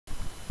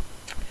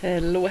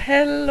Hello,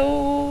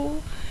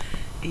 hello.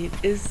 It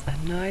is a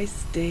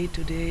nice day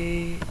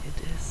today.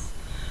 It is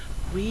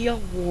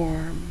real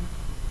warm,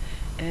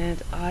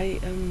 and I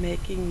am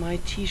making my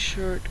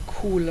t-shirt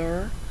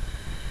cooler,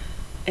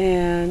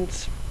 and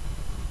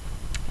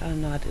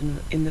not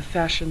in the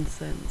fashion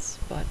sense,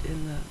 but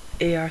in the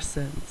air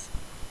sense.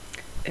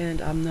 And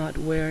I'm not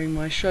wearing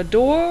my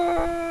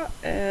chador,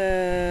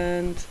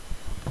 and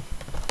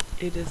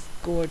it is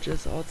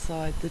gorgeous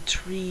outside. The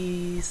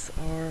trees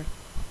are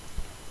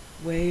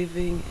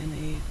waving in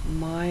a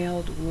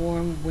mild,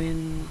 warm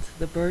wind.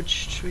 The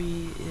birch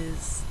tree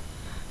is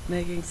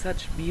making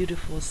such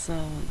beautiful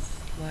sounds,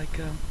 like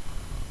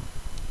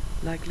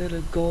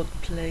little gold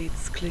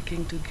plates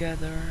clicking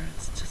together.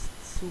 It's just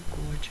so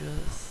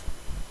gorgeous.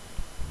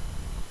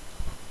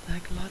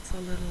 Like lots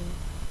of little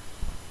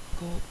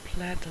gold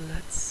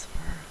platelets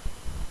are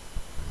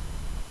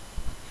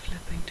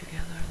flipping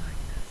together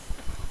like this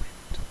in the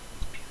wind.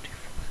 It's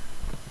beautiful.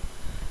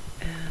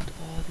 And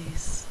all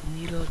these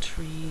needle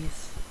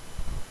trees,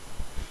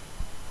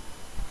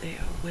 they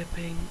are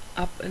whipping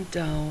up and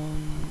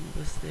down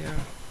with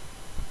their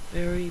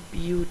very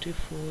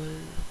beautiful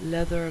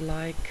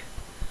leather-like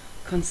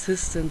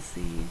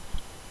consistency.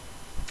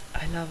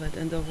 I love it.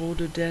 And the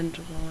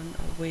rhododendron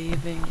are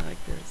waving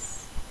like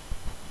this.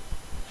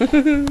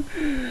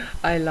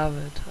 I love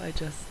it.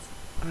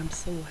 I'm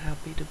so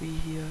happy to be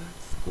here.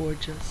 It's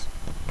gorgeous.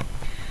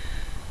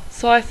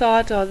 So I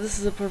thought this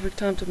is a perfect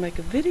time to make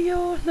a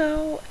video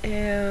now,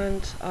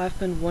 and I've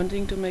been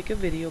wanting to make a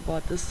video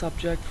about this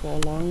subject for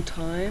a long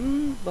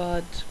time,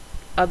 but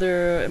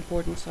other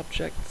important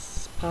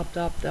subjects popped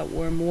up that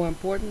were more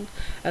important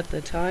at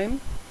the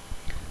time.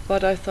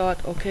 But I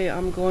thought, okay,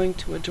 I'm going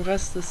to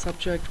address this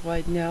subject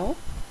right now,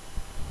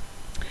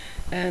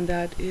 and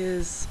that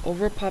is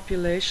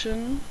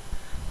overpopulation.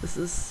 This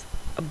is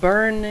a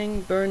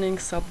burning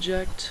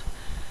subject,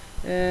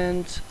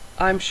 and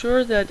I'm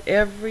sure that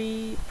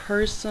every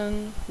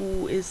person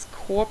who is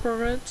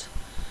corporate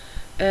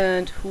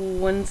and who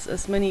wants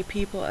as many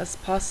people as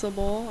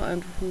possible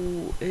and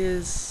who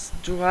is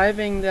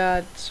driving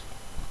that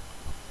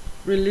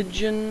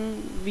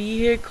religion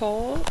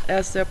vehicle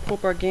as their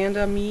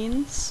propaganda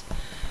means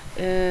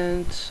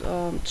and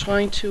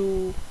trying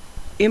to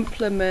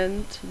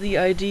implement the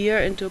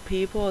idea into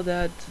people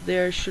that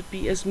there should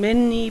be as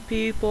many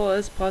people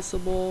as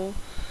possible,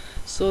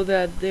 so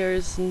that there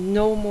is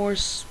no more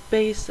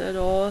space at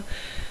all,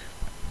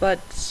 but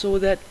so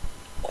that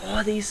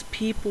all these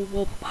people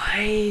will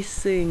buy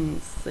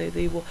things.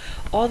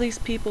 All these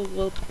people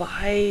will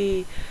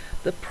buy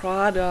the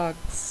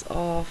products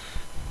of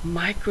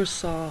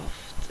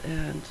Microsoft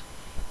and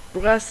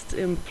breast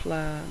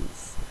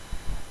implants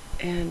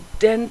and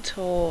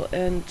dental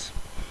and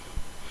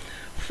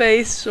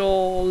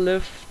facial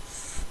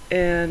lifts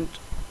and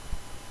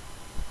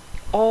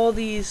all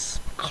these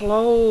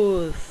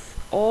clothes,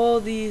 all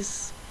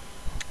these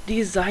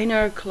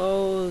designer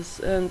clothes,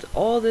 and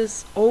all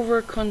this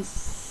over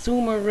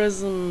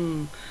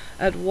consumerism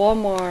at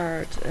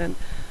Walmart. And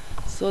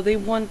so they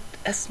want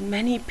as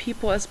many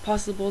people as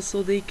possible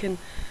so they can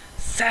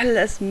sell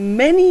as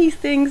many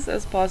things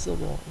as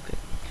possible. Okay,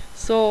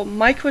 so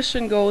my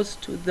question goes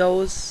to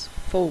those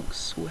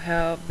folks who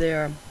have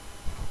their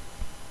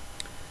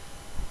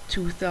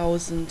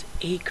 2,000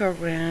 acre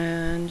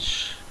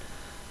ranch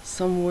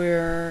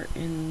somewhere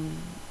in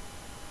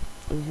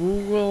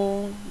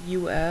rural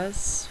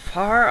US,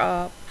 far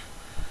up,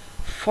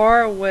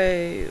 far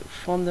away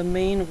from the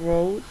main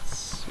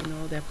roads.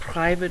 They're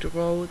private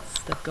roads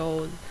that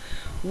go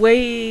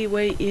way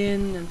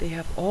in, and they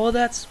have all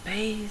that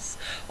space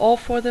all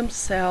for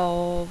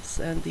themselves,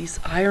 and these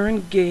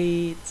iron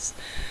gates,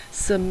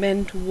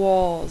 cement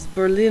walls,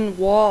 Berlin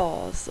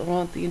walls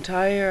around the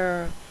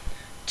entire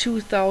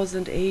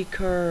 2,000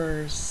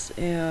 acres,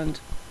 and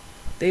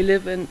they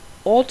live in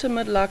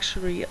ultimate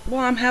luxury.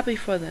 Well, I'm happy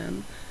for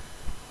them.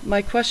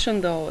 My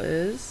question though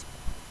is,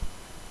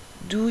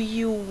 do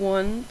you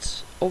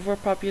want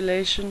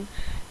overpopulation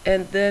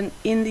and then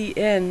in the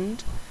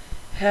end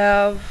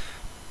have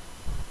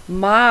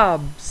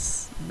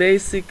mobs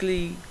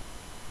basically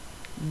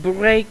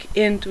break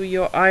into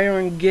your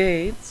iron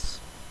gates,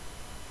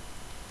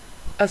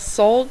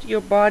 assault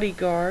your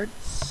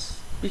bodyguards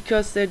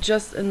because they're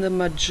just in the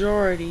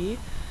majority,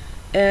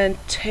 and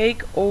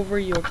take over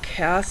your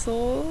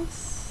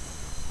castles,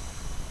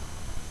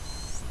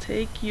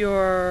 take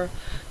your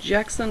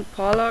Jackson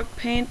Pollock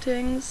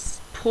paintings,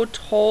 put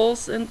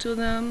holes into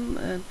them?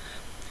 And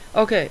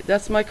okay,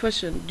 that's my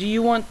question. Do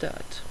you want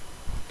that?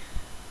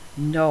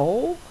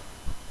 No?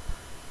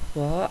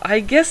 Well, I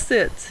guessed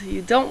it.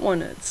 You don't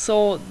want it.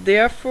 So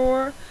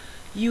therefore,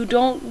 you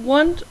don't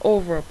want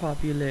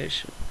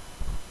overpopulation.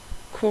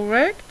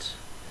 Correct?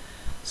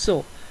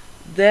 So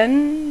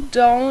then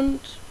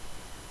don't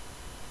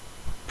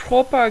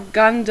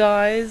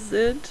propagandize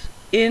it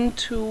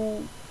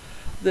into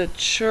the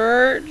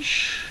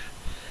church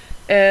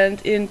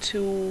and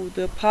into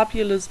the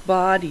populist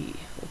body.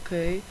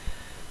 Okay,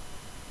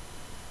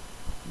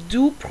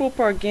 do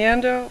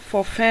propaganda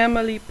for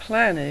family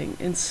planning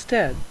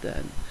instead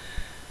then.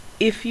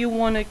 if you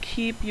want to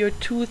keep your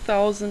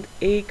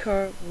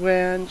 2,000-acre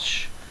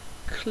ranch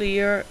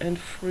clear and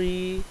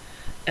free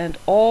and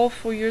all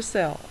for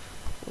yourself.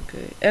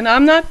 Okay, and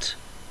I'm not,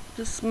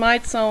 this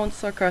might sound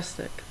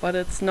sarcastic, but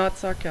it's not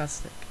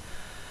sarcastic.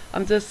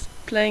 I'm just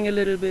playing a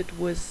little bit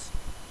with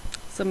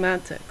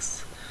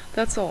semantics.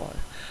 That's all.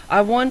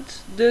 I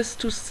want this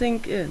to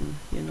sink in,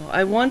 you know.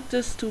 I want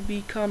this to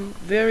become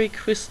very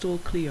crystal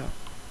clear.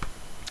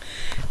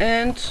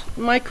 And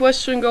my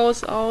question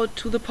goes out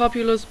to the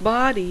populous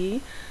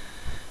body.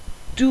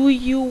 Do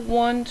you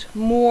want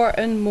more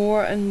and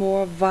more and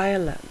more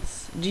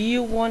violence? Do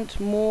you want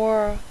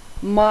more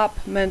mob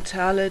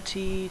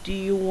mentality? Do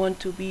you want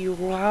to be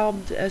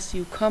robbed as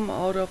you come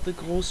out of the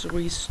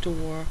grocery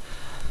store?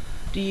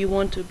 Do you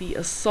want to be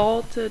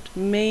assaulted,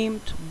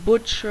 maimed,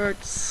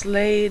 butchered,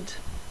 slayed,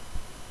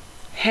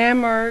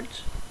 hammered,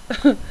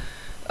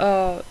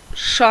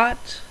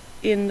 shot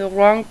in the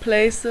wrong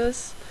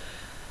places?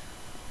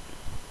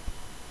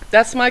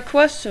 That's my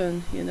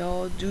question, you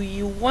know. Do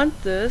you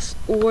want this,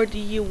 or do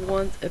you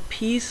want a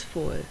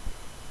peaceful,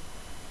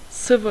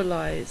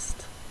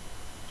 civilized,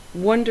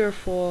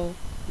 wonderful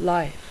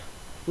life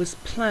with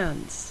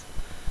plants,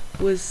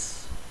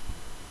 with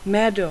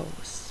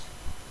meadows,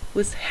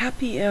 with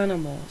happy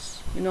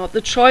animals? You know,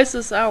 the choice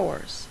is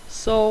ours.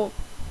 So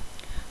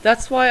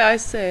that's why I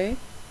say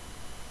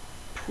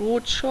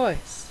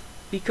pro-choice,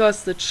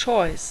 because the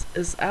choice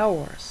is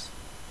ours.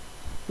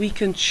 We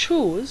can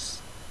choose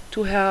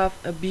to have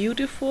a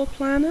beautiful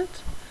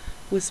planet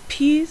with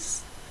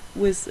peace,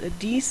 with a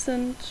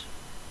decent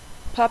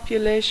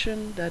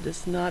population that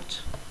is not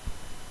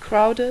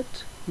crowded,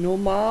 no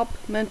mob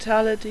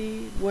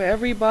mentality, where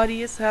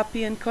everybody is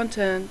happy and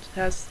content,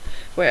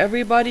 where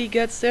everybody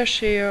gets their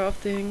share of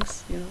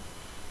things, you know.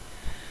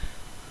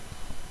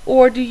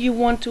 Or do you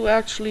want to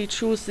actually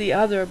choose the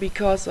other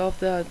because of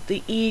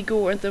the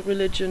ego and the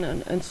religion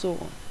and so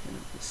on? You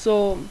know?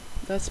 So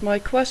that's my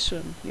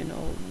question, you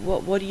know.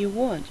 What do you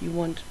want? You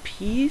want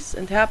peace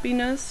and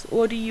happiness,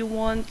 or do you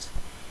want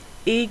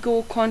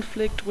ego,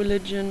 conflict,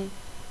 religion,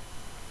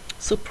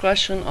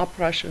 suppression,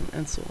 oppression,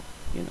 and so on,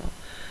 you know?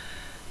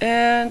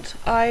 And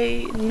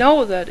I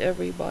know that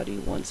everybody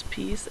wants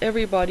peace.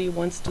 Everybody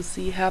wants to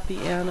see happy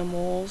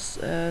animals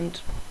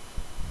and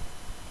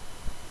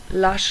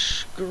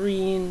lush,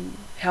 green,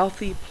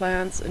 healthy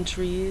plants and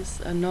trees,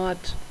 and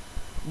not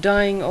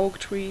dying oak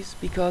trees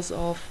because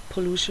of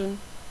pollution,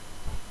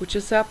 which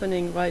is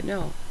happening right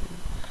now.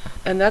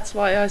 And that's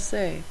why I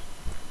say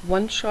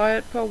 1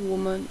 child per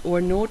woman or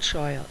no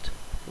child.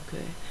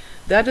 Okay,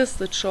 that is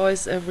the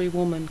choice every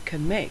woman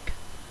can make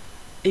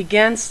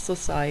against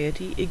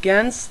society,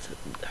 against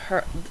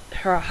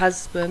her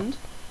husband.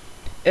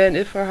 And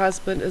if her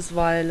husband is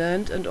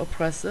violent and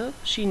oppressive,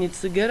 she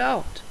needs to get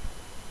out.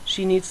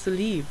 She needs to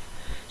leave.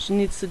 She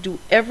needs to do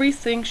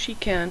everything she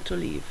can to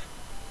leave.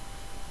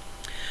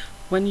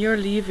 When you're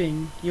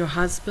leaving your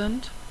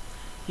husband,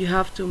 you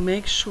have to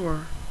make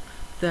sure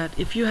that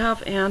if you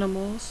have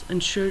animals and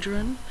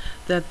children,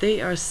 that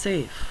they are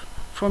safe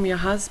from your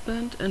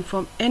husband and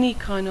from any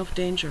kind of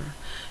danger.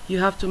 You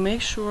have to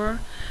make sure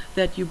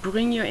that you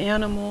bring your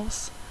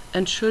animals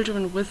and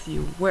children with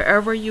you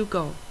wherever you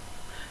go.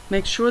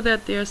 Make sure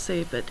that they're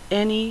safe at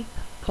any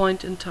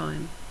point in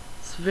time.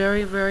 It's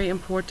very, very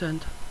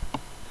important.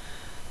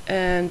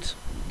 And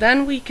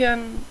then we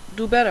can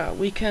do better.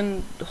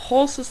 The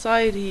whole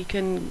society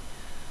can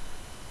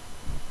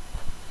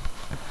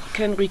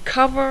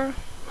recover,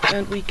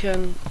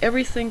 and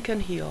everything can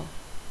heal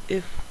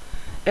if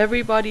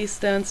everybody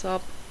stands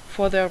up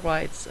for their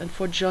rights and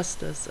for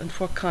justice and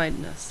for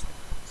kindness.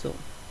 So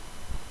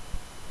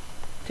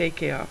take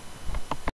care.